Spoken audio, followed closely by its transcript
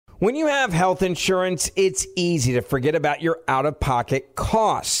When you have health insurance, it's easy to forget about your out-of-pocket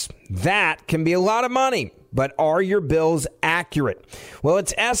costs. That can be a lot of money, but are your bills accurate? Well,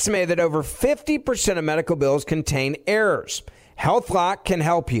 it's estimated that over 50% of medical bills contain errors. HealthLock can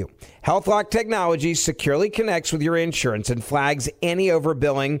help you. HealthLock technology securely connects with your insurance and flags any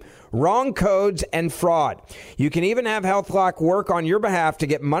overbilling, wrong codes, and fraud. You can even have HealthLock work on your behalf to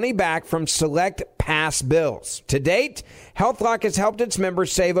get money back from select past bills. To date, HealthLock has helped its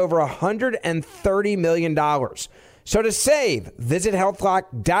members save over $130 million. So to save, visit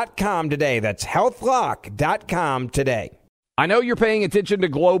healthlock.com today. That's healthlock.com today. I know you're paying attention to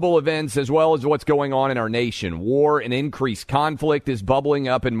global events as well as what's going on in our nation. War and increased conflict is bubbling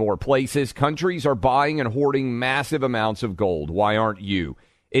up in more places. Countries are buying and hoarding massive amounts of gold. Why aren't you?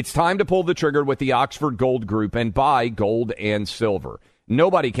 It's time to pull the trigger with the Oxford Gold Group and buy gold and silver.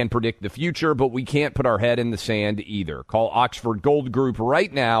 Nobody can predict the future, but we can't put our head in the sand either. Call Oxford Gold Group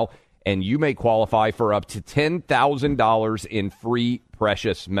right now, and you may qualify for up to $10,000 in free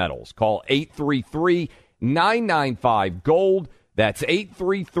precious metals. Call 833-995-GOLD. That's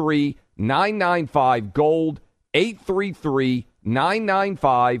 833-995-GOLD,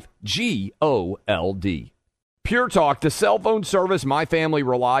 833-995-GOLD. Pure Talk, the cell phone service my family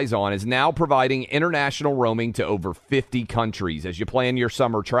relies on, is now providing international roaming to over 50 countries. As you plan your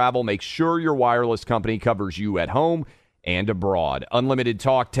summer travel, make sure your wireless company covers you at home and abroad. Unlimited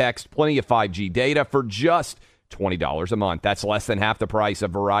talk, text, plenty of 5G data for just $20 a month. That's less than half the price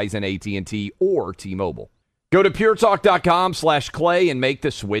of Verizon, AT&T, or T-Mobile. Go to puretalk.com/Clay and make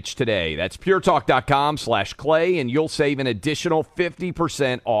the switch today. That's puretalk.com/Clay, and you'll save an additional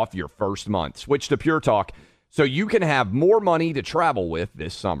 50% off your first month. Switch to Pure Talk so you can have more money to travel with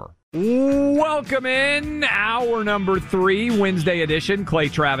this summer. Welcome in hour number 3, Wednesday edition, Clay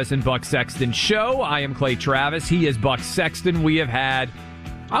Travis and Buck Sexton show. I am Clay Travis. He is Buck Sexton. We have had,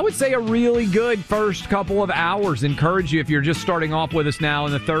 I would say, a really good first couple of hours. Encourage you, if you're just starting off with us now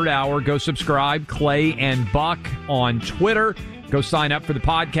in the third hour, go subscribe, Clay and Buck on Twitter. Go sign up for the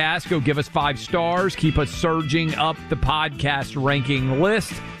podcast. Go give us 5 stars. Keep us surging up the podcast ranking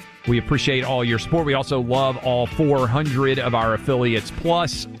list. We appreciate all your support. We also love all 400 of our affiliates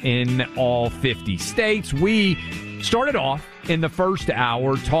plus in all 50 states. We started off in the first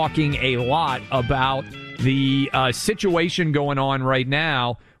hour talking a lot about the situation going on right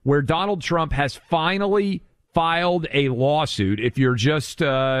now where Donald Trump has finally filed a lawsuit. If you're just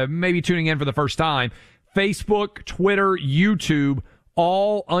maybe tuning in for the first time, Facebook, Twitter, YouTube,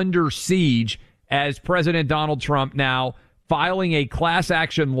 all under siege as President Donald Trump now filing a class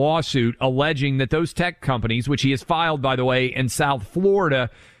action lawsuit alleging that those tech companies, which he has filed, by the way, in South Florida,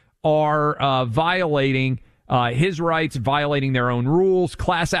 are violating his rights, violating their own rules.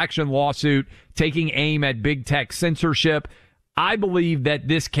 Class action lawsuit taking aim at big tech censorship. I believe that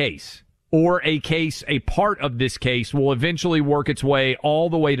this case, or a part of this case, will eventually work its way all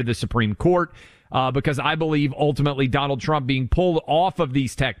the way to the Supreme Court. Because I believe ultimately Donald Trump being pulled off of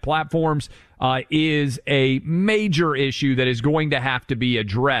these tech platforms is a major issue that is going to have to be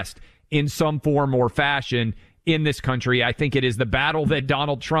addressed in some form or fashion in this country. I think it is the battle that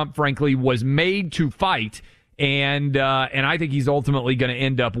Donald Trump, frankly, was made to fight, and I think he's ultimately going to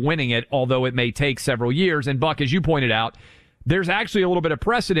end up winning it, although it may take several years. And Buck, as you pointed out, there's actually a little bit of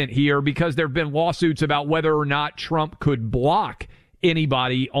precedent here because there have been lawsuits about whether or not Trump could block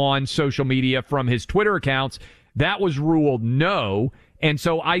anybody on social media from his Twitter accounts. That was ruled no. And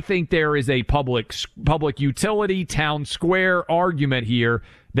so I think there is a public utility, town square argument here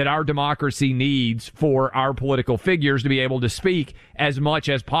that our democracy needs for our political figures to be able to speak as much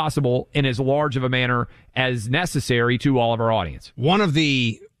as possible in as large of a manner as necessary to all of our audience. One of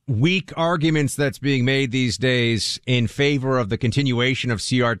the weak arguments that's being made these days in favor of the continuation of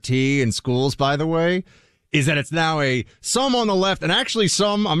CRT in schools, by the way, is that it's now some on the left, and actually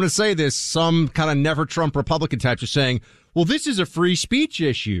some, I'm going to say this, some kind of never Trump Republican types are saying, well, this is a free speech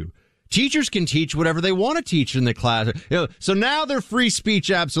issue. Teachers can teach whatever they want to teach in the class. So now they're free speech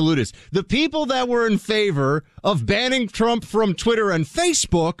absolutists. The people that were in favor of banning Trump from Twitter and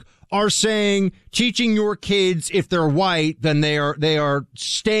Facebook are saying teaching your kids, if they're white, then they are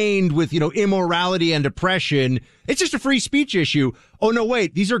stained with, immorality and oppression. It's just a free speech issue. Oh, no,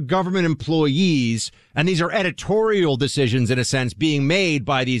 wait, these are government employees, and these are editorial decisions, in a sense, being made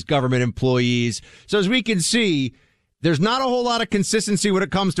by these government employees. So as we can see, there's not a whole lot of consistency when it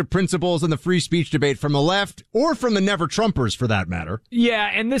comes to principles in the free speech debate from the left or from the never Trumpers, for that matter.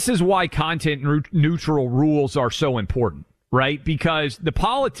 Yeah, and this is why content neutral rules are so important. Right? Because the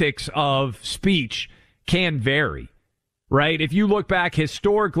politics of speech can vary, right? If you look back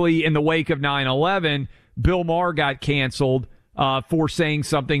historically in the wake of 9/11, Bill Maher got canceled for saying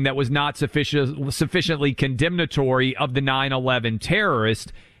something that was not sufficiently condemnatory of the 9/11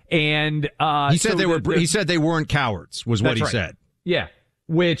 terrorist. And he said he said they weren't cowards, was what he said. Yeah,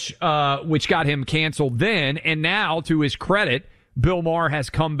 which got him canceled then, and now, to his credit, Bill Maher has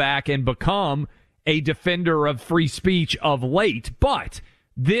come back and become a defender of free speech of late. But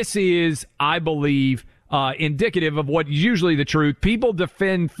this is, I believe, indicative of what is usually the truth. People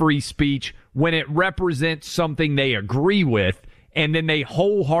defend free speech when it represents something they agree with, and then they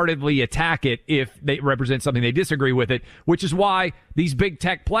wholeheartedly attack it if they represent something they disagree with it, which is why these big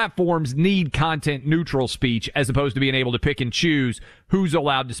tech platforms need content-neutral speech as opposed to being able to pick and choose who's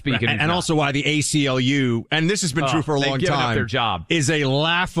allowed to speak. And also why the ACLU, and this has been true for a long time, their job. Is a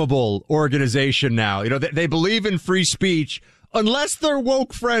laughable organization now. You know, they believe in free speech unless their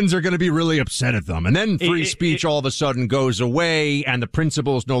woke friends are going to be really upset at them. And then free speech all of a sudden goes away and the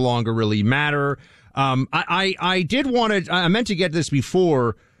principles no longer really matter. I meant to get this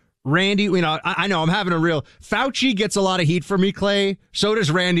before. Randy, you know, I know I'm having Fauci gets a lot of heat for me, Clay. So does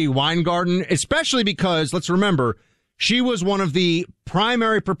Randy Weingarten, especially because, let's remember, she was one of the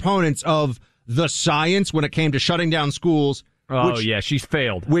primary proponents of the science when it came to shutting down schools. She's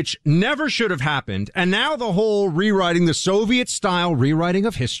failed. Which never should have happened. And now the whole rewriting, the Soviet-style rewriting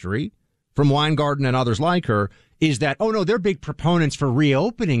of history from Weingarten and others like her is that, oh no, they're big proponents for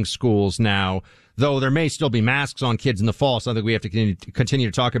reopening schools now, though there may still be masks on kids in the fall, something we have to continue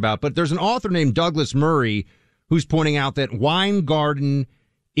to talk about. But there's an author named Douglas Murray who's pointing out that Weingarten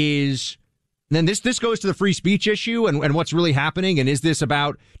is... Then this goes to the free speech issue and what's really happening, and is this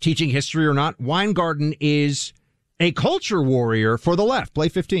about teaching history or not? Weingarten is a culture warrior for the left. Play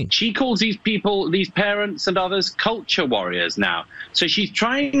 15. She calls these people, these parents and others, culture warriors now. So she's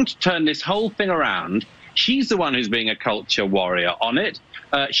trying to turn this whole thing around. She's the one who's being a culture warrior on it.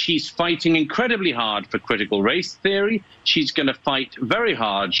 She's fighting incredibly hard for critical race theory. She's going to fight very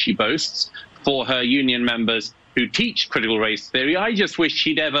hard, she boasts, for her union members who teach critical race theory. I just wish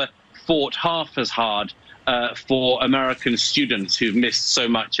she'd ever fought half as hard for American students who've missed so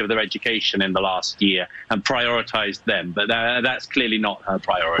much of their education in the last year and prioritized them. But that's clearly not her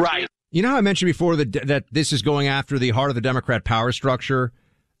priority. Right. You know how I mentioned before that this is going after the heart of the Democrat power structure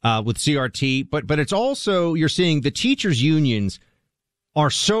with CRT, but it's also, you're seeing the teachers' unions are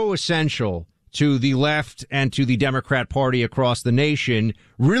so essential to the left and to the Democrat Party across the nation.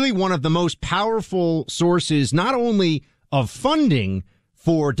 Really one of the most powerful sources, not only of funding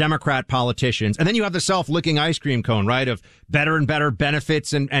for Democrat politicians. And then you have the self-licking ice cream cone, right, of better and better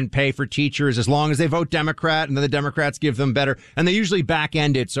benefits and pay for teachers as long as they vote Democrat, and then the Democrats give them better. And they usually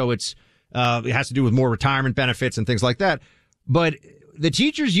back-end it, so it has to do with more retirement benefits and things like that. But the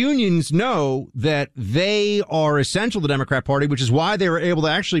teachers' unions know that they are essential to the Democrat Party, which is why they were able to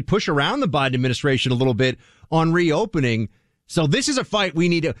actually push around the Biden administration a little bit on reopening. So this is a fight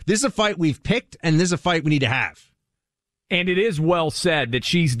this is a fight we've picked, and this is a fight we need to have. And it is well said that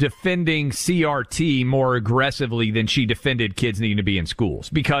she's defending CRT more aggressively than she defended kids needing to be in schools,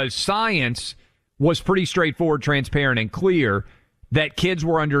 because science was pretty straightforward, transparent, and clear that kids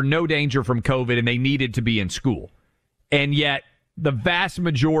were under no danger from COVID and they needed to be in school. And yet the vast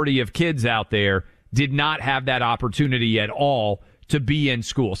majority of kids out there did not have that opportunity at all to be in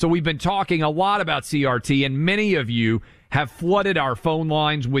school. So we've been talking a lot about CRT, and many of you have flooded our phone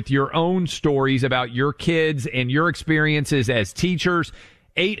lines with your own stories about your kids and your experiences as teachers.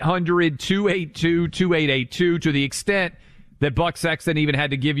 800-282-2882, to the extent that Buck Sexton even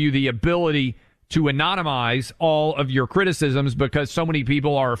had to give you the ability to anonymize all of your criticisms, because so many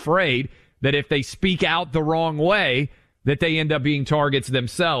people are afraid that if they speak out the wrong way, that they end up being targets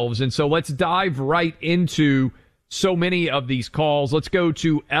themselves. And so let's dive right into so many of these calls. Let's go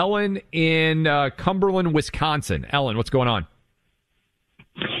to Ellen in Cumberland, Wisconsin. Ellen, what's going on?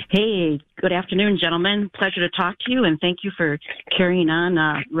 Hey, good afternoon, gentlemen. Pleasure to talk to you, and thank you for carrying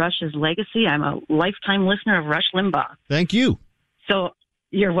on Rush's legacy. I'm a lifetime listener of Rush Limbaugh. Thank you. So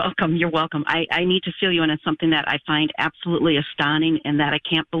you're welcome. You're welcome. I need to fill you in on something that I find absolutely astounding and that I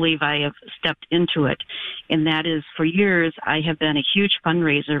can't believe I have stepped into it. And that is, for years, I have been a huge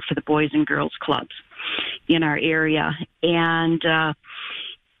fundraiser for the Boys and Girls Clubs in our area. And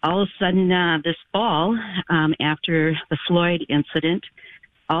all of a sudden, this fall, after the Floyd incident,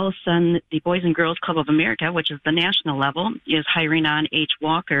 all of a sudden, the Boys and Girls Club of America, which is the national level, is hiring on H.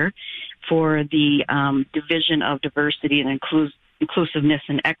 Walker for the Division of Diversity and Inclusiveness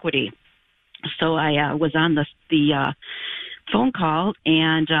and Equity. So I was on the phone call,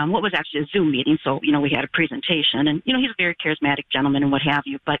 and what was actually a Zoom meeting. So, we had a presentation, and, he's a very charismatic gentleman and what have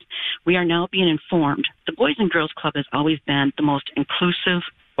you, but we are now being informed. The Boys and Girls Club has always been the most inclusive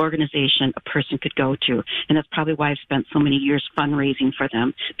organization a person could go to. And that's probably why I've spent so many years fundraising for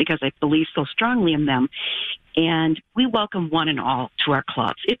them, because I believe so strongly in them. And we welcome one and all to our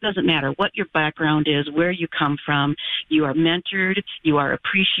clubs. It doesn't matter what your background is, where you come from. You are mentored. You are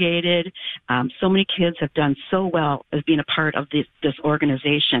appreciated. So many kids have done so well as being a part of this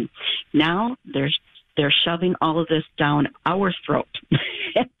organization. Now they're shoving all of this down our throat.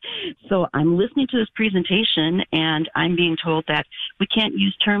 So I'm listening to this presentation, and I'm being told that we can't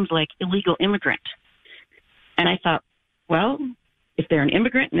use terms like illegal immigrant. And I thought, well, if they're an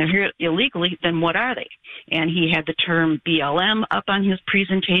immigrant and they're here illegally, then what are they? And he had the term BLM up on his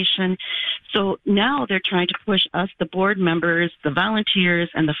presentation. So now they're trying to push us, the board members, the volunteers,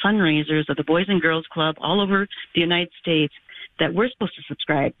 and the fundraisers of the Boys and Girls Club all over the United States, that we're supposed to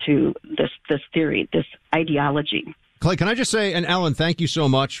subscribe to this theory, this ideology. Clay, can I just say, and Ellen, thank you so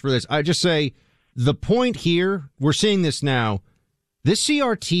much for this. I just say the point here, we're seeing this now, this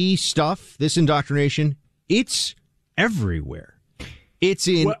CRT stuff, this indoctrination, it's everywhere. It's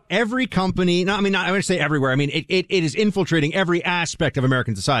in every company. No, I mean, I would say everywhere. I mean, it is infiltrating every aspect of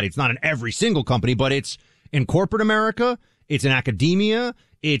American society. It's not in every single company, but it's in corporate America. It's in academia.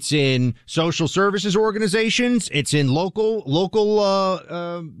 It's in social services organizations. It's in local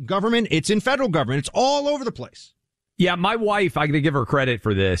government. It's in federal government. It's all over the place. Yeah, my wife, I got to give her credit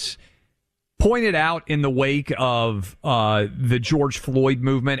for this, pointed out in the wake of the George Floyd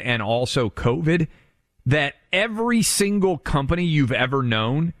movement and also COVID that every single company you've ever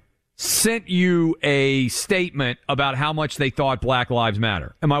known sent you a statement about how much they thought Black Lives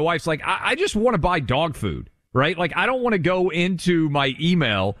Matter. And my wife's like, I just want to buy dog food, right? Like, I don't want to go into my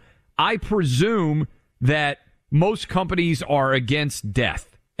email. I presume that most companies are against death.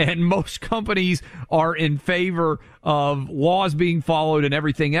 And most companies are in favor of laws being followed and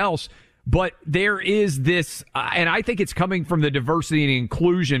everything else. But there is this, and I think it's coming from the diversity and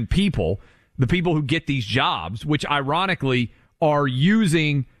inclusion people, the people who get these jobs, which ironically are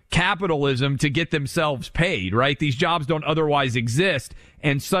using capitalism to get themselves paid, right? These jobs don't otherwise exist.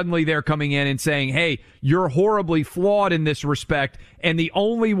 And suddenly they're coming in and saying, hey, you're horribly flawed in this respect. And the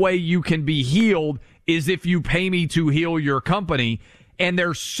only way you can be healed is if you pay me to heal your company. And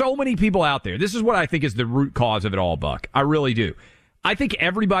there's so many people out there. This is what I think is the root cause of it all, Buck. I really do. I think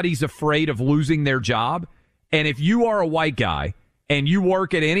everybody's afraid of losing their job. And if you are a white guy and you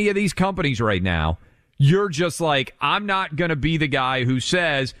work at any of these companies right now, you're just like, I'm not going to be the guy who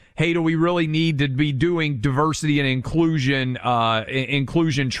says, hey, do we really need to be doing diversity and inclusion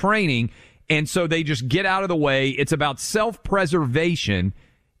training? And so they just get out of the way. It's about self-preservation.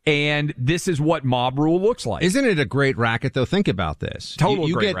 And this is what mob rule looks like. Isn't it a great racket, though? Think about this. Total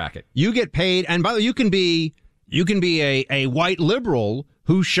great racket. You get paid, and by the way, you can be a white liberal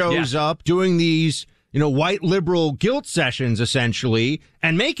who shows up doing these, white liberal guilt sessions, essentially,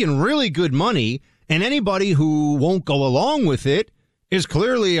 and making really good money. And anybody who won't go along with it is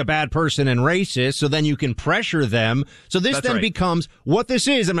clearly a bad person and racist. So then you can pressure them. So this becomes what this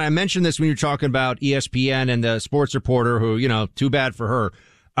is. And I mentioned this when you're talking about ESPN and the sports reporter who, too bad for her.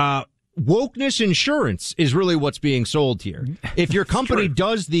 Wokeness insurance is really what's being sold here. If your company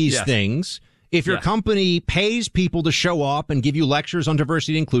does these things, if your company pays people to show up and give you lectures on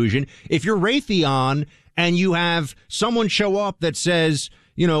diversity and inclusion, if you're Raytheon and you have someone show up that says,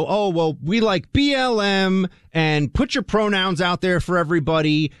 oh, well, we like BLM and put your pronouns out there for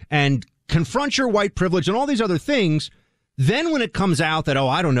everybody and confront your white privilege and all these other things, then when it comes out that,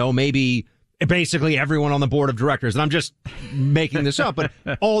 I don't know, maybe basically everyone on the board of directors, and I'm just making this up, but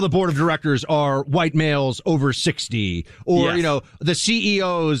all the board of directors are white males over 60, or, the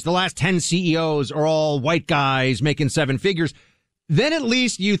CEOs, the last 10 CEOs are all white guys making seven figures. Then at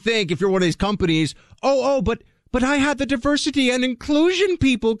least you think, if you're one of these companies, but I had the diversity and inclusion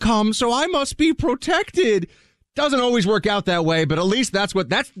people come, so I must be protected. Doesn't always work out that way, but at least that's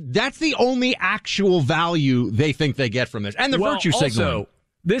the only actual value they think they get from this. And the virtue signaling.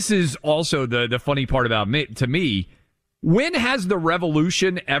 This is also the funny part about to me. When has the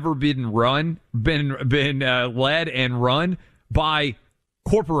revolution ever been led and run by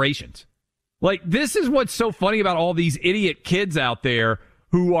corporations? Like, this is what's so funny about all these idiot kids out there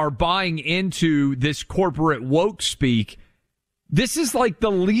who are buying into this corporate woke speak. This is like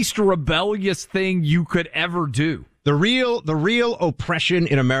the least rebellious thing you could ever do. The real oppression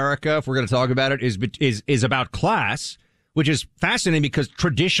in America, if we're going to talk about it, is about class, which is fascinating because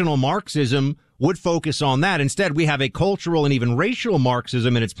traditional Marxism would focus on that. Instead, we have a cultural and even racial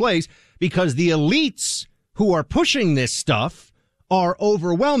Marxism in its place because the elites who are pushing this stuff are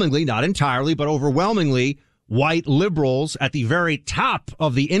overwhelmingly, not entirely, but overwhelmingly white liberals at the very top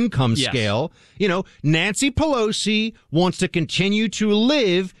of the income scale. You know, Nancy Pelosi wants to continue to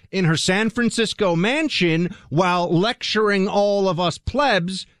live in her San Francisco mansion while lecturing all of us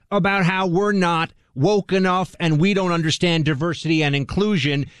plebs about how we're not woke enough and we don't understand diversity and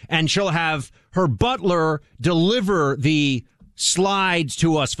inclusion. And she'll have her butler deliver the slides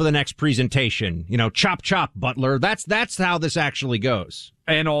to us for the next presentation. You know, chop, chop, butler. That's how this actually goes.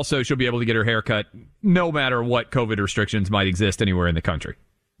 And also, she'll be able to get her hair cut no matter what COVID restrictions might exist anywhere in the country.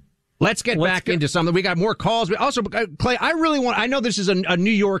 Let's get back into something. We got more calls. But also, Clay, I know this is a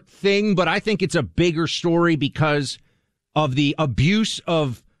New York thing, but I think it's a bigger story because of the abuse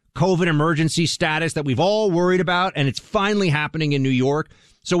of COVID emergency status that we've all worried about, and it's finally happening in New York.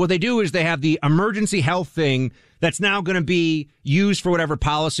 So what they do is they have the emergency health thing that's now going to be used for whatever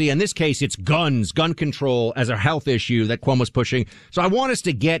policy. In this case, it's gun control as a health issue that Cuomo's pushing. So I want us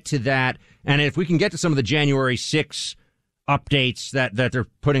to get to that. And if we can get to some of the January 6 updates that they're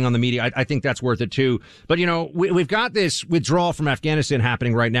putting on the media, I think that's worth it too. But, you know, we've got this withdrawal from Afghanistan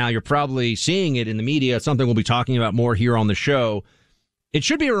happening right now. You're probably seeing it in the media. It's something we'll be talking about more here on the show. It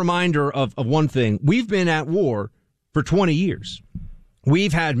should be a reminder of one thing. We've been at war for 20 years.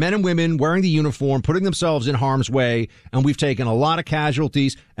 We've had men and women wearing the uniform, putting themselves in harm's way, and we've taken a lot of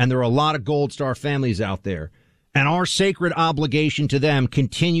casualties, and there are a lot of Gold Star families out there. And our sacred obligation to them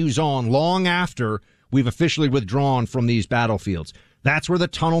continues on long after we've officially withdrawn from these battlefields. That's where the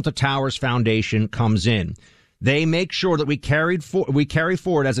Tunnel to Towers Foundation comes in. They make sure that we carry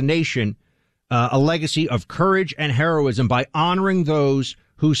forward as a nation a legacy of courage and heroism by honoring those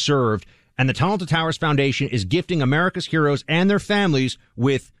who served. And the Tunnel to Towers Foundation is gifting America's heroes and their families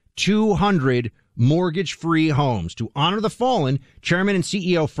with 200 mortgage-free homes. To honor the fallen, Chairman and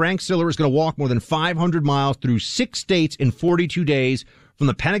CEO Frank Siller is going to walk more than 500 miles through 6 states in 42 days from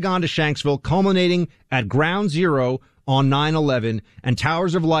the Pentagon to Shanksville, culminating at Ground Zero on 9/11. And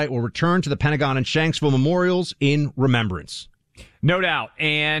Towers of Light will return to the Pentagon and Shanksville memorials in remembrance. No doubt.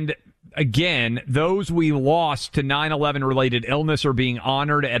 And again, those we lost to 9/11 related illness are being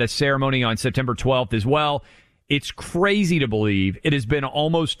honored at a ceremony on September 12th as well. It's crazy to believe it has been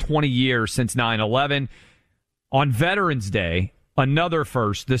almost 20 years since 9/11. On Veterans Day, another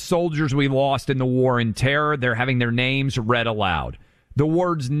first, the soldiers we lost in the war and terror, they're having their names read aloud. The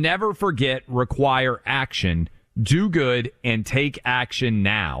words "never forget" require action. Do good and take action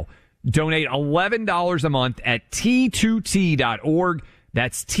now. Donate $11 a month at T2T.org.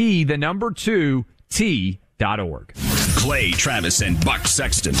 That's T, the number 2, T.org. Clay Travis and Buck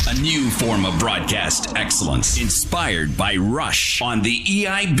Sexton, a new form of broadcast excellence inspired by Rush on the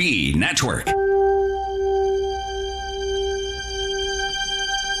EIB network.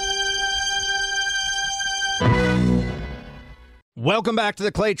 Welcome back to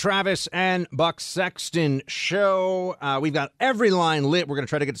the Clay Travis and Buck Sexton show. We've got every line lit. We're going to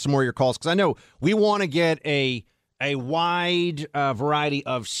try to get to some more of your calls because I know we want to get a wide variety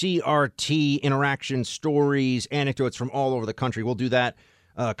of CRT interaction stories, anecdotes from all over the country. We'll do that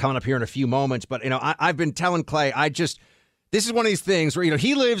coming up here in a few moments. But, you know, I've been telling Clay, this is one of these things where, you know,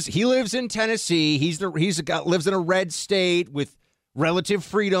 he lives in Tennessee. Lives in a red state with relative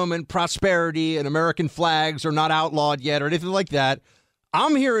freedom and prosperity, and American flags are not outlawed yet or anything like that.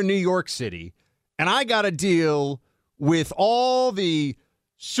 I'm here in New York City, and I got to deal with all the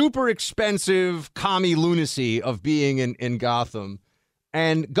super expensive commie lunacy of being in Gotham.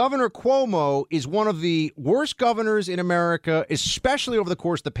 And Governor Cuomo is one of the worst governors in America, especially over the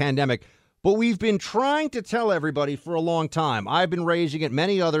course of the pandemic. But we've been trying to tell everybody for a long time. I've been raising it.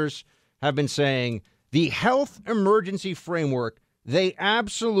 Many others have been saying the health emergency framework, they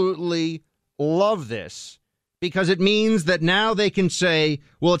absolutely love this because it means that now they can say,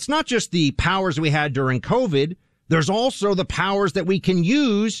 well, it's not just the powers we had during COVID. There's also the powers that we can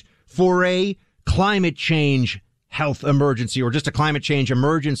use for a climate change health emergency or just a climate change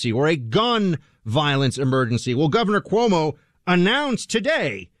emergency or a gun violence emergency. Well, Governor Cuomo announced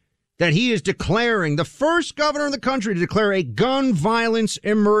today that he is declaring the first governor in the country to declare a gun violence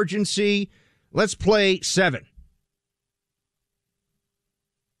emergency. Let's play 7.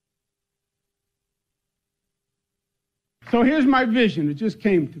 So here's my vision. It just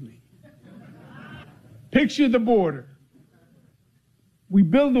came to me. Picture the border. We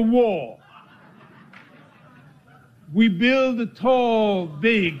build a wall. We build a tall,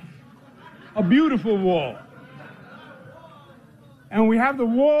 big, a beautiful wall. And we have the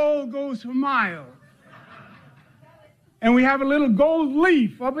wall goes for miles. And we have a little gold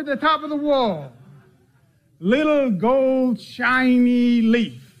leaf up at the top of the wall. Little gold shiny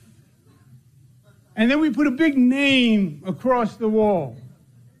leaf. And then we put a big name across the wall.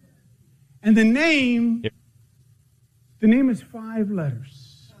 And the name The name is 5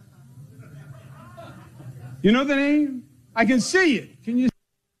 letters. You know the name? I can see it. Can you?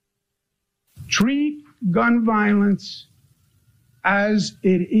 Treat gun violence as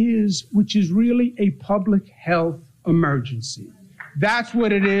it is, which is really a public health emergency. That's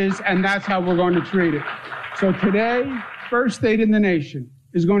what it is, and that's how we're going to treat it. So today, first state in the nation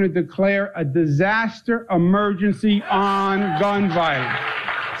is going to declare a disaster emergency on gun violence.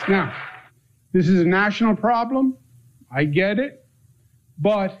 Now, this is a national problem. I get it.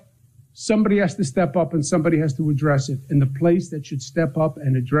 But somebody has to step up and somebody has to address it. And the place that should step up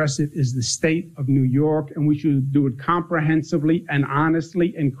and address it is the state of New York. And we should do it comprehensively and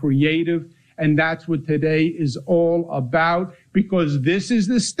honestly and creative. And that's what today is all about, because this is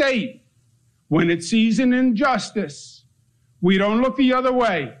the state. When it sees an injustice, we don't look the other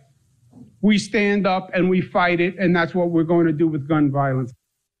way. We stand up and we fight it. And that's what we're going to do with gun violence.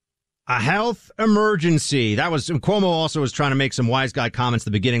 A health emergency. That was Cuomo also was trying to make some wise guy comments at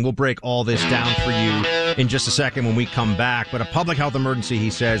the beginning. We'll break all this down for you in just a second when we come back. But a public health emergency, he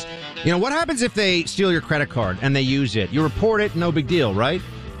says. You know, what happens if they steal your credit card and they use it? You report it, no big deal, right?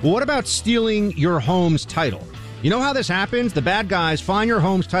 Well, what about stealing your home's title? You know how this happens? The bad guys find your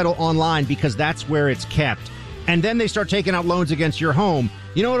home's title online because that's where it's kept. And then they start taking out loans against your home.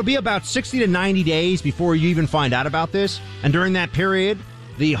 You know, it'll be about 60 to 90 days before you even find out about this. And during that period,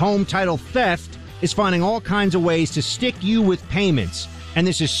 the home title theft is finding all kinds of ways to stick you with payments. And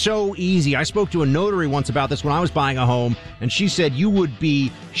this is so easy. I spoke to a notary once about this when I was buying a home, and she said you would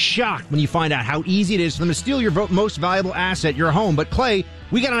be shocked when you find out how easy it is for them to steal your most valuable asset, your home. But Clay,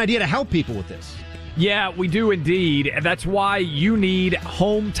 we got an idea to help people with this. Yeah, we do indeed. That's why you need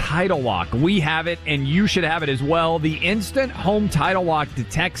Home Title Lock. We have it, and you should have it as well. The instant Home Title Lock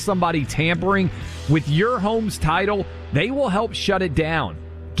detects somebody tampering with your home's title, they will help shut it down.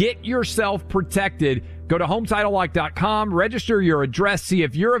 Get yourself protected. Go to HometitleLock.com, register your address, see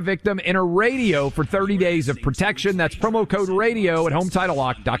if you're a victim, enter radio for 30 days of protection. That's promo code radio at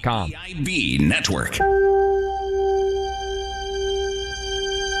HometitleLock.com. EIB Network.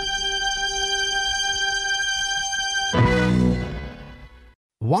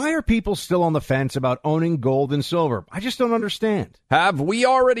 Why are people still on the fence about owning gold and silver? I just don't understand. Have we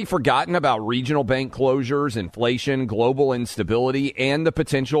already forgotten about regional bank closures, inflation, global instability, and the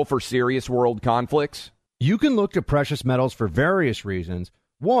potential for serious world conflicts? You can look to precious metals for various reasons.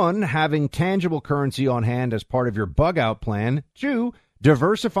 1, having tangible currency on hand as part of your bug-out plan. 2,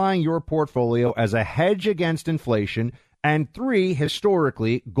 diversifying your portfolio as a hedge against inflation. And 3,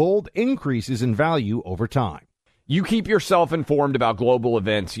 historically, gold increases in value over time. You keep yourself informed about global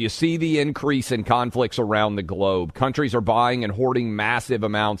events. You see the increase in conflicts around the globe. Countries are buying and hoarding massive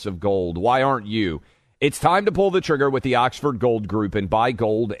amounts of gold. Why aren't you? It's time to pull the trigger with the Oxford Gold Group and buy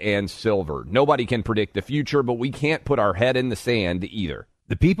gold and silver. Nobody can predict the future, but we can't put our head in the sand either.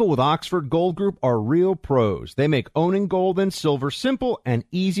 The people with Oxford Gold Group are real pros. They make owning gold and silver simple and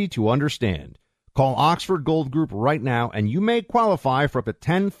easy to understand. Call Oxford Gold Group right now, and you may qualify for up to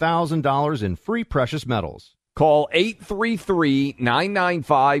 $10,000 in free precious metals. Call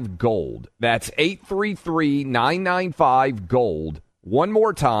 833-995-GOLD. That's 833-995-GOLD. One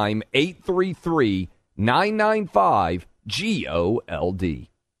more time, 833-995-GOLD.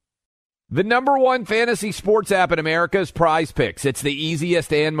 The number one fantasy sports app in America is Prize Picks. It's the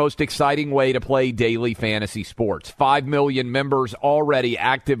easiest and most exciting way to play daily fantasy sports. 5 million members already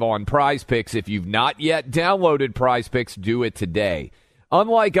active on Prize Picks. If you've not yet downloaded Prize Picks, do it today.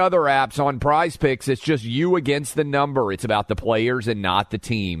 Unlike other apps on Prize Picks, it's just you against the number. It's about the players and not the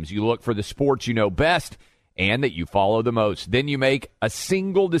teams. You look for the sports you know best and that you follow the most. Then you make a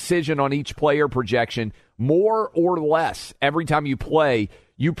single decision on each player projection, more or less. Every time you play,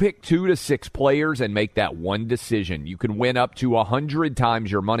 you pick 2 to 6 players and make that one decision. You can win up to 100 times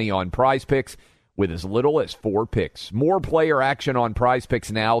your money on Prize Picks with as little as 4 picks. More player action on Prize Picks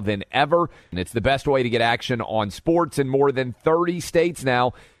now than ever, and it's the best way to get action on sports in more than 30 states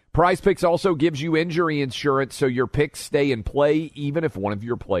now. Prize Picks also gives you injury insurance, so your picks stay in play even if one of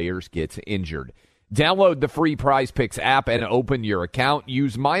your players gets injured. Download the free Prize Picks app and open your account.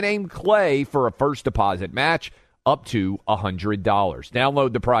 Use my name, Clay, for a first deposit match up to $100.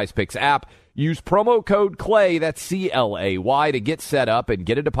 Download the Prize Picks app. Use promo code CLAY, that's C-L-A-Y, to get set up and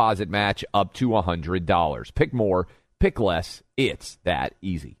get a deposit match up to $100. Pick more, pick less. It's that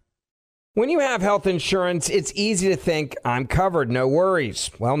easy. When you have health insurance, it's easy to think, I'm covered, no worries.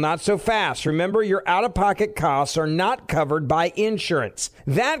 Well, not so fast. Remember, your out-of-pocket costs are not covered by insurance.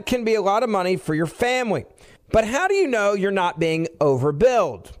 That can be a lot of money for your family. But how do you know you're not being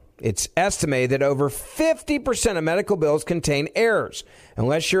overbilled? It's estimated that over 50% of medical bills contain errors.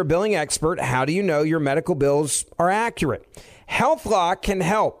 Unless you're a billing expert, how do you know your medical bills are accurate? HealthLock can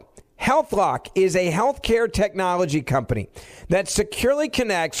help. HealthLock is a healthcare technology company that securely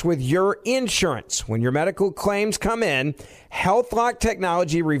connects with your insurance. When your medical claims come in, HealthLock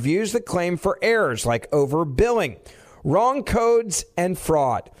technology reviews the claim for errors like overbilling, wrong codes, and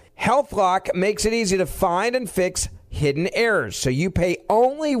fraud. HealthLock makes it easy to find and fix hidden errors, so you pay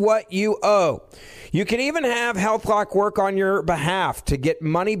only what you owe. You can even have HealthLock work on your behalf to get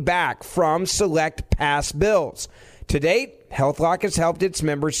money back from select past bills. To date, HealthLock has helped its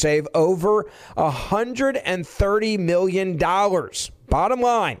members save over $130 million. Bottom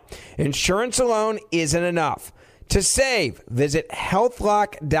line, insurance alone isn't enough. To save, visit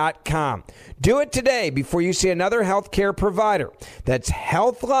healthlock.com. Do it today before you see another healthcare provider. That's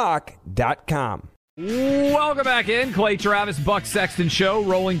healthlock.com. Welcome back in. Clay Travis, Buck Sexton Show,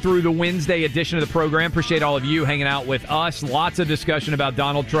 rolling through the Wednesday edition of the program. Appreciate all of you hanging out with us. Lots of discussion about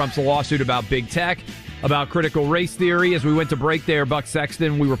Donald Trump's lawsuit about big tech, about critical race theory. As we went to break there, Buck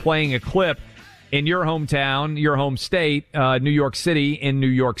Sexton, we were playing a clip in your hometown, your home state, New York City in New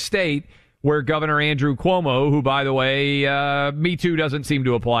York State, where Governor Andrew Cuomo, who, by the way, Me Too doesn't seem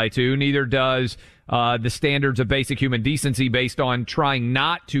to apply to, neither does the standards of basic human decency based on trying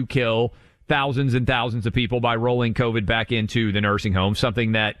not to kill thousands and thousands of people by rolling COVID back into the nursing home,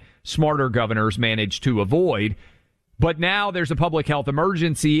 something that smarter governors managed to avoid. But now there's a public health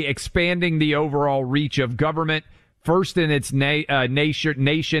emergency expanding the overall reach of government, first in its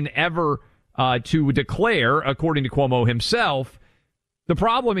nation ever to declare, according to Cuomo himself. The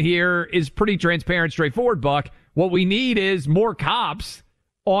problem here is pretty transparent, straightforward, Buck. What we need is more cops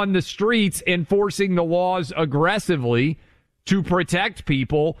on the streets enforcing the laws aggressively to protect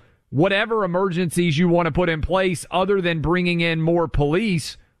people. Whatever emergencies you want to put in place other than bringing in more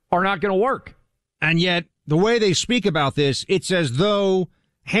police are not going to work. And yet, the way they speak about this, it's as though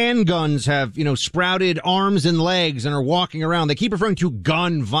handguns have, sprouted arms and legs and are walking around. They keep referring to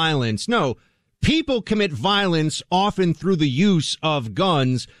gun violence. No, people commit violence often through the use of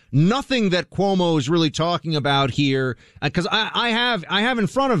guns. Nothing that Cuomo is really talking about here, because I have in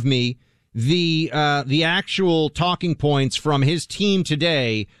front of me the actual talking points from his team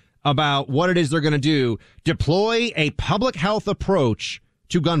today about what it is they're going to do. Deploy a public health approach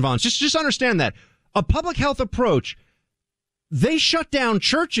to gun violence. Just understand that. A public health approach. They shut down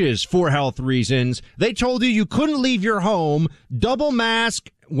churches for health reasons. They told you couldn't leave your home, double mask,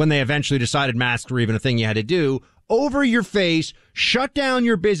 when they eventually decided masks were even a thing you had to do, over your face, shut down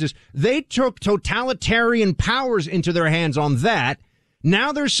your business. They took totalitarian powers into their hands on that.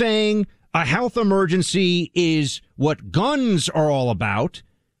 Now they're saying a health emergency is what guns are all about.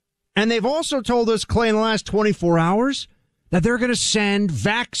 And they've also told us, Clay, in the last 24 hours, that they're going to send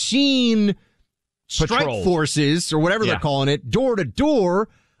vaccine strike forces, or whatever they're calling it, door to door.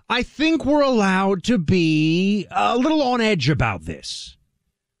 I think we're allowed to be a little on edge about this.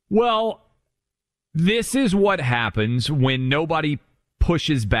 Well, this is what happens when nobody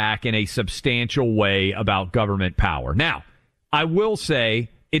pushes back in a substantial way about government power. Now, I will say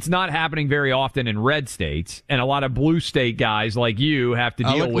it's not happening very often in red states, and a lot of blue state guys like you have to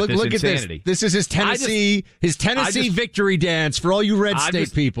deal with this insanity. This is his Tennessee victory dance for all you red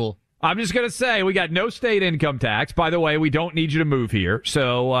state people. I'm just going to say we got no state income tax. By the way, we don't need you to move here.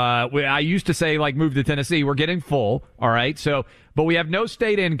 So I used to say, move to Tennessee. We're getting full. All right. So, but we have no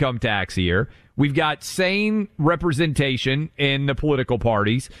state income tax here. We've got sane representation in the political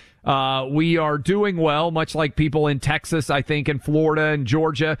parties. We are doing well, much like people in Texas, I think, and Florida and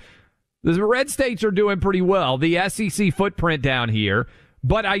Georgia. The red states are doing pretty well. The SEC footprint down here.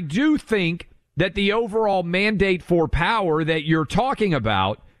 But I do think that the overall mandate for power that you're talking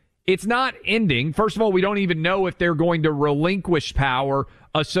about, it's not ending. First of all, we don't even know if they're going to relinquish power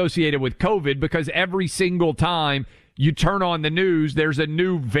associated with COVID, because every single time you turn on the news, there's a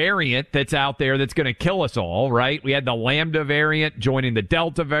new variant that's out there that's going to kill us all, right? We had the Lambda variant joining the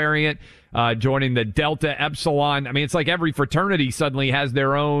Delta variant, joining the Delta Epsilon. I mean, it's like every fraternity suddenly has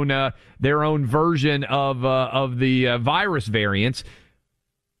their own version of the virus variants.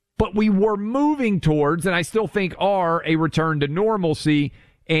 But we were moving towards, and I still think are, a return to normalcy.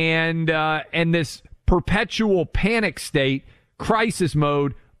 And this perpetual panic state, crisis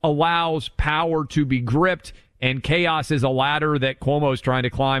mode, allows power to be gripped, and chaos is a ladder that Cuomo's trying to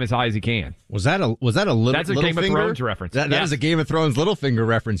climb as high as he can. Was that a little? That's a Game of Thrones reference. That is a Game of Thrones Littlefinger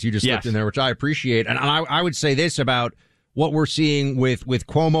reference you just slipped in there, which I appreciate. And I would say this about what we're seeing with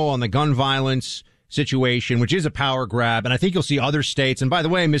Cuomo on the gun violence situation, which is a power grab, and I think you'll see other states. And by the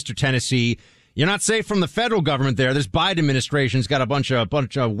way, Mr. Tennessee, You're not safe from the federal government there. This Biden administration's got a bunch of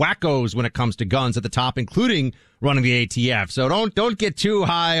wackos when it comes to guns at the top, including running the ATF. So don't get too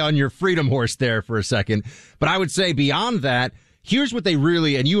high on your freedom horse there for a second. But I would say beyond that, here's what they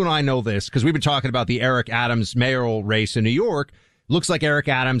really, and you and I know this because we've been talking about the Eric Adams mayoral race in New York. Looks like Eric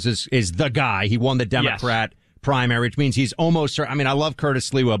Adams is the guy. He won the Democrat primary, which means he's almost certain. I mean, I love Curtis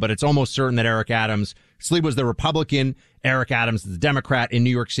Sliwa, but it's almost certain that Sliwa's the Republican, Eric Adams is the Democrat in New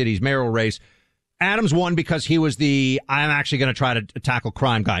York City's mayoral race. Adams won because he was I'm actually going to try to tackle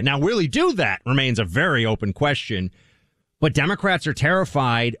crime guy. Now, will he do that remains a very open question. But Democrats are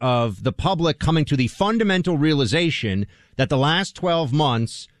terrified of the public coming to the fundamental realization that the last 12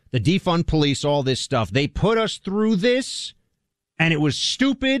 months, the defund police, all this stuff, they put us through this, and it was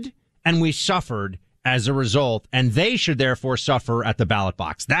stupid, and we suffered as a result, and they should therefore suffer at the ballot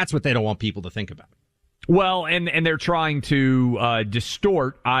box. That's what they don't want people to think about. Well, and they're trying to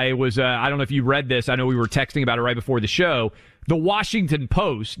distort. I don't know if you read this. I know we were texting about it right before the show. The Washington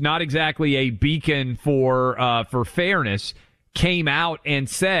Post, not exactly a beacon for fairness, came out and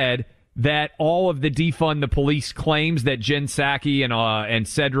said that all of the defund the police claims that Jen Psaki and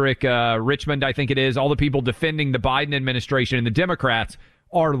Cedric Richmond, I think it is, all the people defending the Biden administration and the Democrats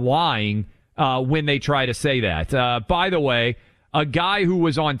are lying when they try to say that. By the way, a guy who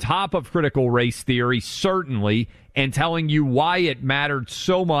was on top of critical race theory, certainly, and telling you why it mattered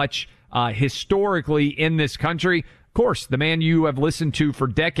so much historically in this country. Of course, the man you have listened to for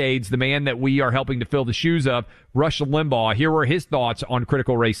decades, the man that we are helping to fill the shoes of, Rush Limbaugh. Here were his thoughts on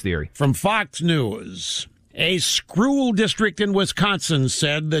critical race theory. From Fox News, a school district in Wisconsin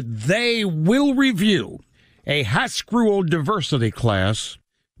said that they will review a high school diversity class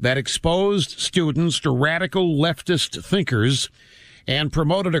that exposed students to radical leftist thinkers and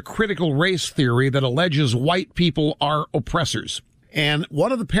promoted a critical race theory that alleges white people are oppressors. And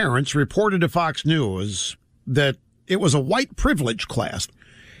one of the parents reported to Fox News that it was a white privilege class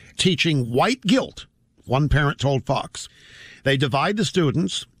teaching white guilt. One parent told Fox, they divide the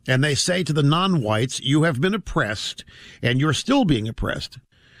students and they say to the non-whites, you have been oppressed and you're still being oppressed.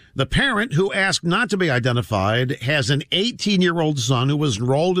 The parent, who asked not to be identified, has an 18-year-old son who was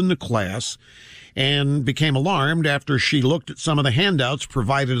enrolled in the class and became alarmed after she looked at some of the handouts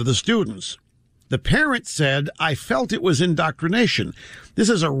provided to the students. The parent said, I felt it was indoctrination. This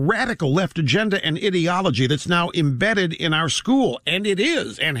is a radical left agenda and ideology that's now embedded in our school, and it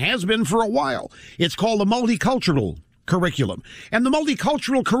is, and has been for a while. It's called the multicultural curriculum, and the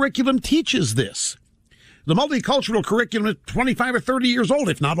multicultural curriculum teaches this. The multicultural curriculum is 25 or 30 years old,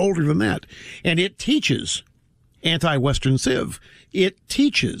 if not older than that. And it teaches anti-Western civ. It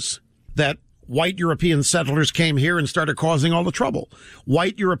teaches that white European settlers came here and started causing all the trouble.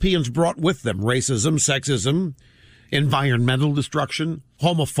 White Europeans brought with them racism, sexism, environmental destruction,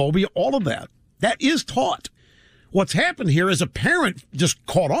 homophobia, all of that. That is taught. What's happened here is a parent just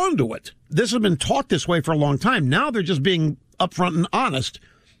caught on to it. This has been taught this way for a long time. Now they're just being upfront and honest.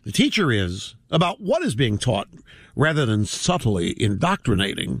 The teacher is about what is being taught rather than subtly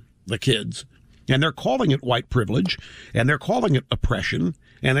indoctrinating the kids. And they're calling it white privilege, and they're calling it oppression,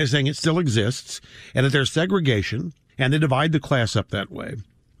 and they're saying it still exists, and that there's segregation, and they divide the class up that way.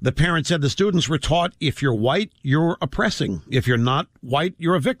 The parent said the students were taught, if you're white, you're oppressing. If you're not white,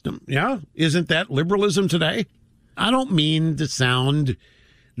 you're a victim. Yeah? Isn't that liberalism today? I don't mean to sound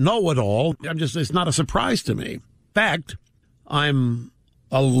know-it-all. It's not a surprise to me. In fact, I'm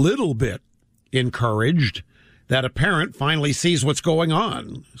a little bit encouraged that a parent finally sees what's going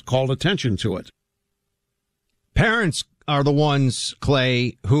on, has called attention to it. Parents are the ones,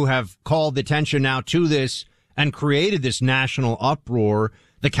 Clay, who have called attention now to this and created this national uproar,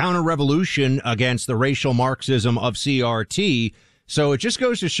 the counter-revolution against the racial Marxism of CRT. So it just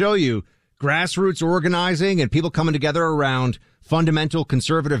goes to show you grassroots organizing and people coming together around fundamental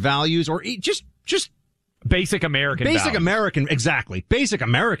conservative values, or just basic American values. Basic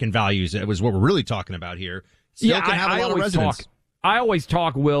American values was what we're really talking about here. Still can have a lot of resonance. I always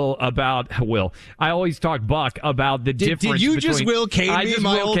talk, I always talk, Buck, about the difference. Did you just Will Kane me,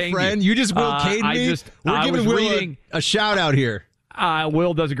 my old friend? You just Will Kane me? We're giving Will a shout out here.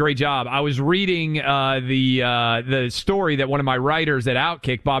 Will does a great job. I was reading the story that one of my writers at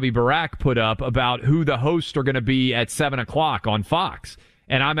Outkick, Bobby Barack, put up about who the hosts are going to be at 7 o'clock on Fox.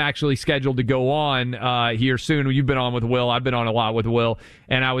 And I'm actually scheduled to go on here soon. You've been on with Will. I've been on a lot with Will.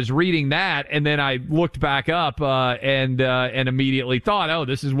 And I was reading that, and then I looked back up and immediately thought, oh,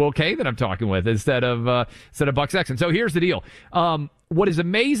 this is Will Kane that I'm talking with instead of Buck Sexton. So here's the deal. What is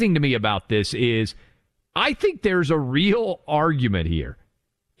amazing to me about this is I think there's a real argument here.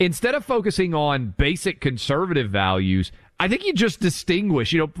 Instead of focusing on basic conservative values, I think you just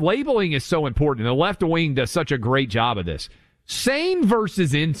distinguish. Labeling is so important. The left wing does such a great job of this. Sane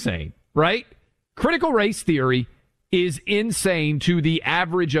versus insane, right? Critical race theory is insane to the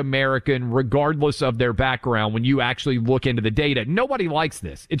average American, regardless of their background, when you actually look into the data. Nobody likes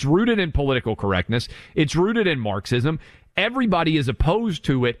this. It's rooted in political correctness. It's rooted in Marxism. Everybody is opposed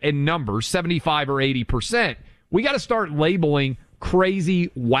to it in numbers, 75 or 80%. We got to start labeling crazy,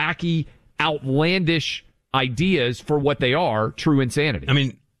 wacky, outlandish ideas for what they are, true insanity. I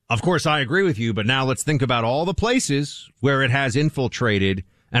mean, of course, I agree with you, but now let's think about all the places where it has infiltrated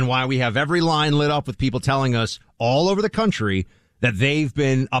and why we have every line lit up with people telling us all over the country that they've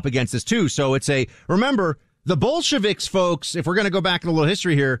been up against this too. So remember, the Bolsheviks, folks, if we're going to go back in a little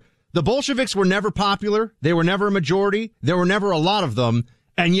history here, the Bolsheviks were never popular. They were never a majority. There were never a lot of them.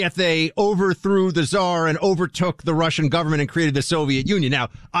 And yet they overthrew the Tsar and overtook the Russian government and created the Soviet Union. Now,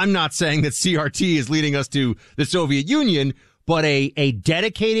 I'm not saying that CRT is leading us to the Soviet Union, but a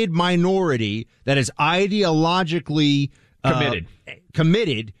dedicated minority that is ideologically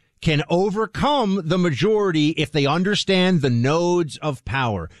committed can overcome the majority if they understand the nodes of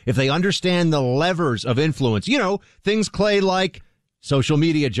power, if they understand the levers of influence. Things, Clay, like social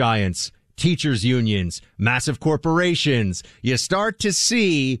media giants, teachers unions, massive corporations. You start to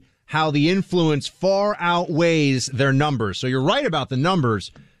see how the influence far outweighs their numbers. So you're right about the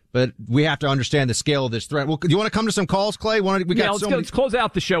numbers, but we have to understand the scale of this threat. Well, do you want to come to some calls, Clay? Let's close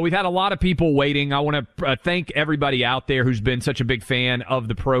out the show. We've had a lot of people waiting. I want to thank everybody out there who's been such a big fan of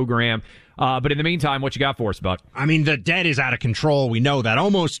the program. But in the meantime, what you got for us, Buck? I mean, the debt is out of control. We know that.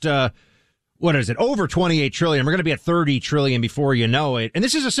 Almost, what is it? Over 28 trillion. We're going to be at 30 trillion before you know it. And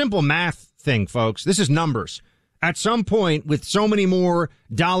this is a simple math thing, folks. This is numbers. At some point, with so many more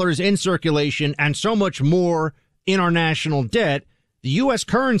dollars in circulation and so much more in our national debt, the U.S.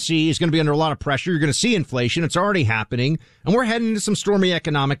 currency is going to be under a lot of pressure. You're going to see inflation. It's already happening. And we're heading into some stormy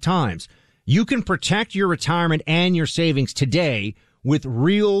economic times. You can protect your retirement and your savings today with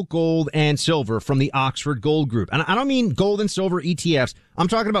real gold and silver from the Oxford Gold Group. And I don't mean gold and silver ETFs. I'm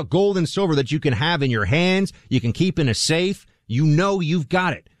talking about gold and silver that you can have in your hands. You can keep in a safe. You've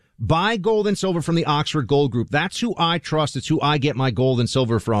got it. Buy gold and silver from the Oxford Gold Group. That's who I trust. It's who I get my gold and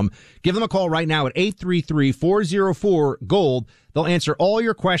silver from. Give them a call right now at 833-404-GOLD. They'll answer all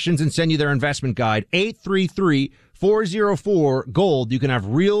your questions and send you their investment guide. 833-404-GOLD. You can have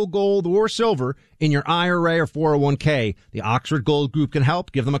real gold or silver in your IRA or 401k. The Oxford Gold Group can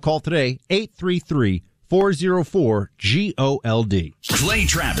help. Give them a call today. 833-404-GOLD. Clay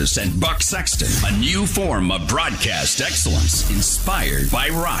Travis and Buck Sexton, a new form of broadcast excellence inspired by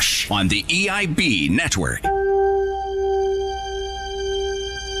Rush on the EIB network.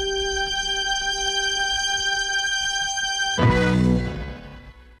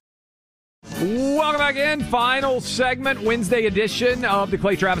 Welcome back in. Final segment, Wednesday edition of the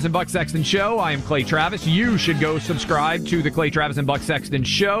Clay Travis and Buck Sexton Show. I am Clay Travis. You should go subscribe to the Clay Travis and Buck Sexton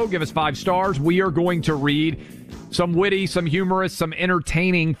Show. Give us 5 stars. We are going to read some witty, some humorous, some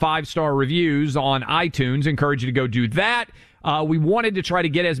entertaining 5-star reviews on iTunes. Encourage you to go do that. We wanted to try to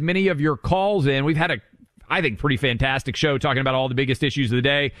get as many of your calls in. We've had I think, pretty fantastic show talking about all the biggest issues of the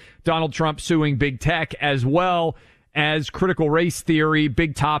day. Donald Trump suing big tech, as well as critical race theory,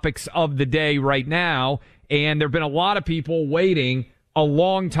 big topics of the day right now. And there have been a lot of people waiting a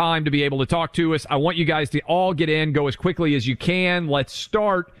long time to be able to talk to us. I want you guys to all get in, go as quickly as you can. Let's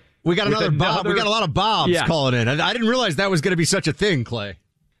start. We got another Bob. We got a lot of Bobs calling in. I didn't realize that was going to be such a thing, Clay.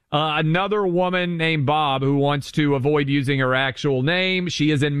 Another woman named Bob who wants to avoid using her actual name. She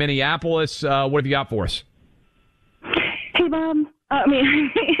is in Minneapolis. What have you got for us? Hey, Bob.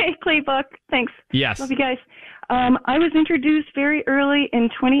 Hey, Clay, Buck. Thanks. Yes. Love you guys. I was introduced very early in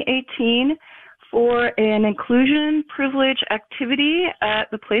 2018 for an inclusion privilege activity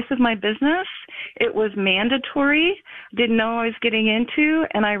at the place of my business. It was mandatory. Didn't know I was getting into,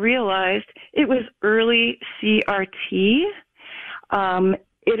 and I realized it was early CRT.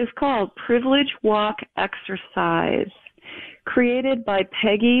 It is called Privilege Walk Exercise, created by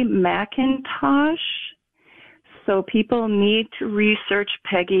Peggy McIntosh. So people need to research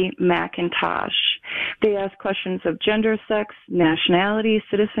Peggy McIntosh. They ask questions of gender, sex, nationality,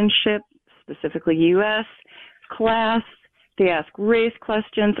 citizenship, specifically U.S., class. They ask race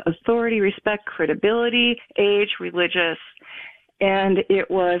questions, authority, respect, credibility, age, religious. And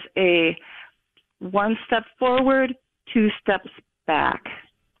it was a 1 step forward, 2 steps back.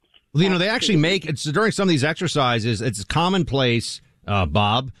 Well, they actually it's during some of these exercises, it's commonplace,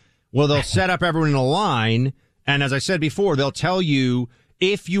 Bob, where they'll set up everyone in a line. And as I said before, they'll tell you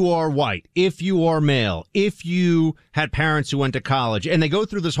if you are white, if you are male, if you had parents who went to college, and they go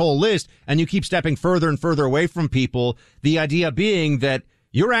through this whole list and you keep stepping further and further away from people, the idea being that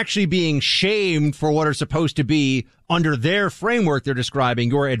you're actually being shamed for what are supposed to be under their framework they're describing,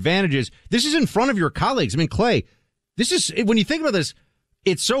 your advantages. This is in front of your colleagues. I mean, Clay, this is, when you think about this,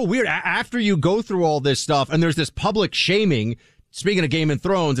 it's so weird. After you go through all this stuff and there's this public shaming, speaking of Game of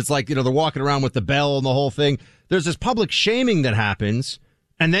Thrones, it's like, they're walking around with the bell and the whole thing. There's this public shaming that happens.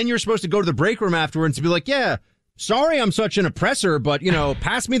 And then you're supposed to go to the break room afterwards and be like, yeah, sorry I'm such an oppressor, but,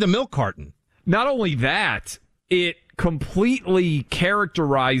 pass me the milk carton. Not only that, it completely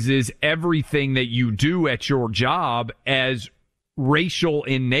characterizes everything that you do at your job as racial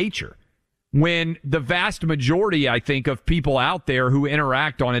in nature. When the vast majority, I think, of people out there who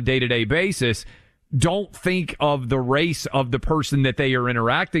interact on a day-to-day basis don't think of the race of the person that they are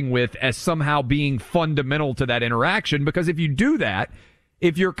interacting with as somehow being fundamental to that interaction. Because if you do that,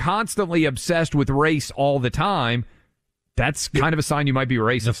 if you're constantly obsessed with race all the time, that's kind of a sign you might be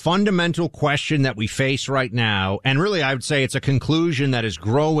racist. The fundamental question that we face right now, and really I would say it's a conclusion that is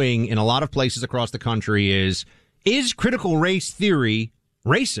growing in a lot of places across the country, is critical race theory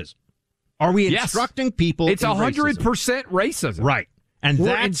racism? Are we instructing people? It's 100% racism. Right. And we're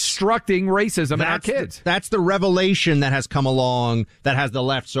that's instructing racism in our kids. That's the revelation that has come along that has the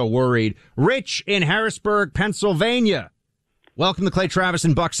left so worried. Rich in Harrisburg, Pennsylvania. Welcome to the Clay Travis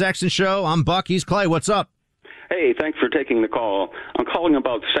and Buck Sexton Show. I'm Buck. He's Clay. What's up? Hey, thanks for taking the call. I'm calling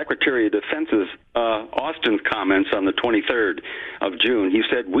about Secretary of Defense's Austin's comments on the 23rd of June. He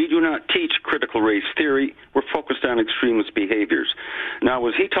said, "We do not teach critical race theory. We're focused on extremist behaviors." Now,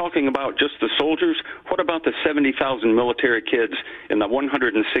 was he talking about just the soldiers? What about the 70,000 military kids in the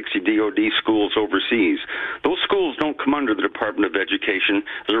 160 DOD schools overseas? Those schools don't come under the Department of Education.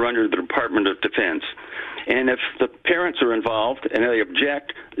 They're under the Department of Defense. And if the parents are involved and they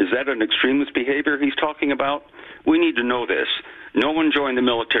object, is that an extremist behavior he's talking about? We need to know this. No one joined the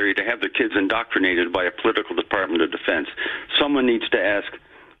military to have their kids indoctrinated by a political Department of Defense. Someone needs to ask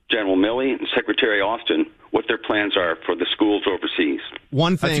General Milley and Secretary Austin what their plans are for the schools overseas.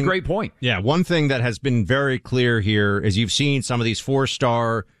 That's a great point. Yeah, one thing that has been very clear here is you've seen some of these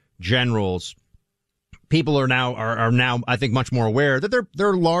 4-star generals. People are now I think much more aware that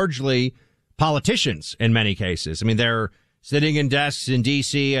they're largely politicians in many cases. I mean, they're sitting in desks in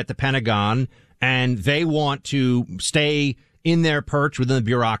D.C. at the Pentagon, and they want to stay in their perch within the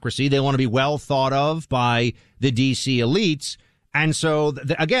bureaucracy. They want to be well thought of by the D.C. elites. And so,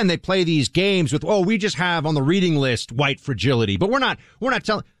 again, they play these games with, we just have on the reading list white fragility. But we're not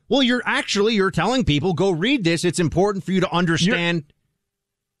telling, you're telling people, go read this. It's important for you to understand.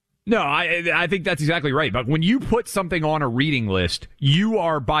 No, I think that's exactly right. But when you put something on a reading list, you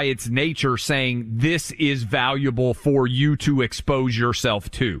are by its nature saying this is valuable for you to expose yourself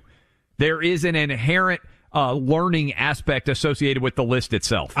to. There is an inherent learning aspect associated with the list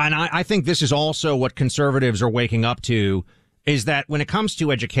itself. And I think this is also what conservatives are waking up to, is that when it comes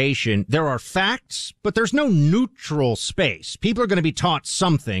to education, there are facts, but there's no neutral space. People are going to be taught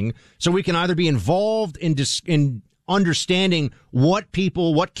something, so we can either be involved in understanding what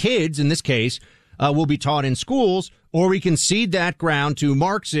kids, in this case, will be taught in schools, or we can cede that ground to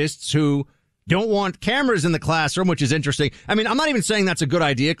Marxists who don't want cameras in the classroom, which is interesting. I mean, I'm not even saying that's a good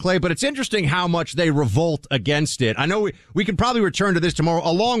idea, Clay, but it's interesting how much they revolt against it. I know we can probably return to this tomorrow,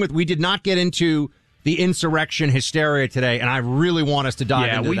 along with we did not get into the insurrection hysteria today, and I really want us to dive into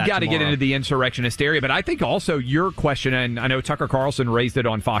that tomorrow. Yeah, we got to get into the insurrection hysteria, but I think also your question, and I know Tucker Carlson raised it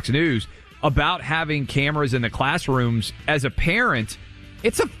on Fox News, about having cameras in the classrooms. As a parent,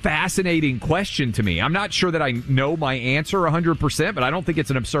 it's a fascinating question to me. I'm not sure that I know my answer 100%, but I don't think it's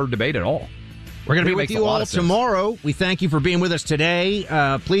an absurd debate at all. We're going to be with you all tomorrow. We thank you for being with us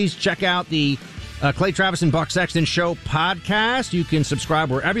today. Please check out the Clay Travis and Buck Sexton Show podcast. You can subscribe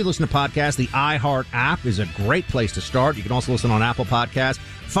wherever you listen to podcasts. The iHeart app is a great place to start. You can also listen on Apple Podcasts.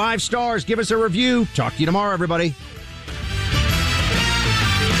 5 stars. Give us a review. Talk to you tomorrow, everybody.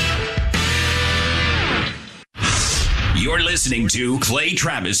 You're listening to Clay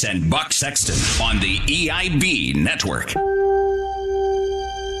Travis and Buck Sexton on the EIB Network.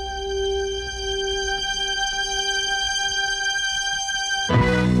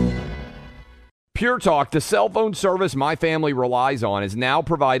 Pure Talk, the cell phone service my family relies on, is now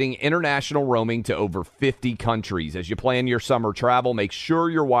providing international roaming to over 50 countries. As you plan your summer travel, make sure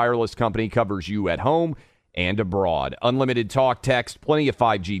your wireless company covers you at home and abroad. Unlimited talk, text, plenty of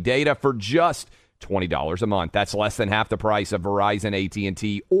 5G data for just $20 a month. That's less than half the price of Verizon,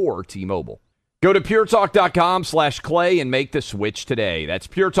 AT&T, or T-Mobile. Go to puretalk.com/clay and make the switch today. That's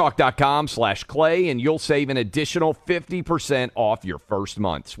puretalk.com/clay, and you'll save an additional 50% off your first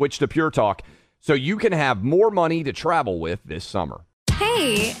month. Switch to Pure Talk so you can have more money to travel with this summer.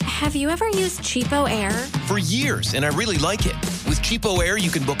 Hey, have you ever used Cheapo Air? For years, and I really like it. With Cheapo Air, you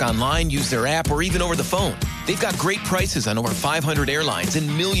can book online, use their app, or even over the phone. They've got great prices on over 500 airlines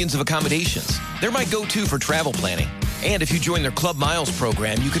and millions of accommodations. They're my go-to for travel planning. And if you join their Club Miles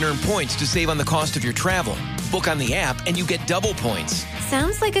program, you can earn points to save on the cost of your travel. Book on the app, and you get double points.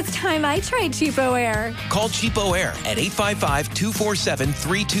 Sounds like it's time I tried Cheapo Air. Call Cheapo Air at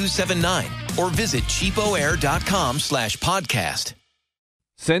 855-247-3279 or visit cheapoair.com/podcast.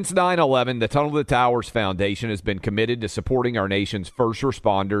 Since 9/11, the Tunnel to Towers Foundation has been committed to supporting our nation's first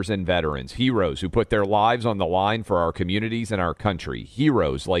responders and veterans, heroes who put their lives on the line for our communities and our country,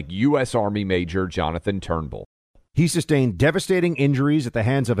 heroes like U.S. Army Major Jonathan Turnbull. He sustained devastating injuries at the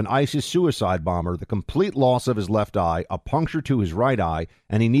hands of an ISIS suicide bomber, the complete loss of his left eye, a puncture to his right eye,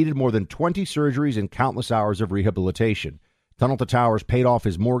 and he needed more than 20 surgeries and countless hours of rehabilitation. Tunnel to Towers paid off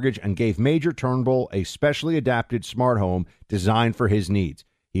his mortgage and gave Major Turnbull a specially adapted smart home designed for his needs.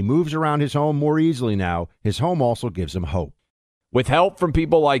 He moves around his home more easily now. His home also gives him hope. With help from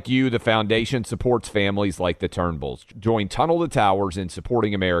people like you, the foundation supports families like the Turnbulls. Join Tunnel to Towers in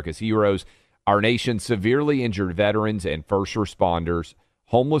supporting America's heroes, our nation's severely injured veterans and first responders,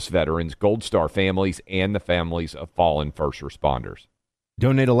 homeless veterans, Gold Star families, and the families of fallen first responders.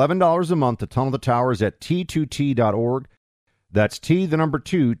 Donate $11 a month to Tunnel to Towers at T2T.org. That's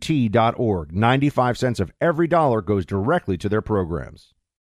T2T.org. 95 cents of every dollar goes directly to their programs.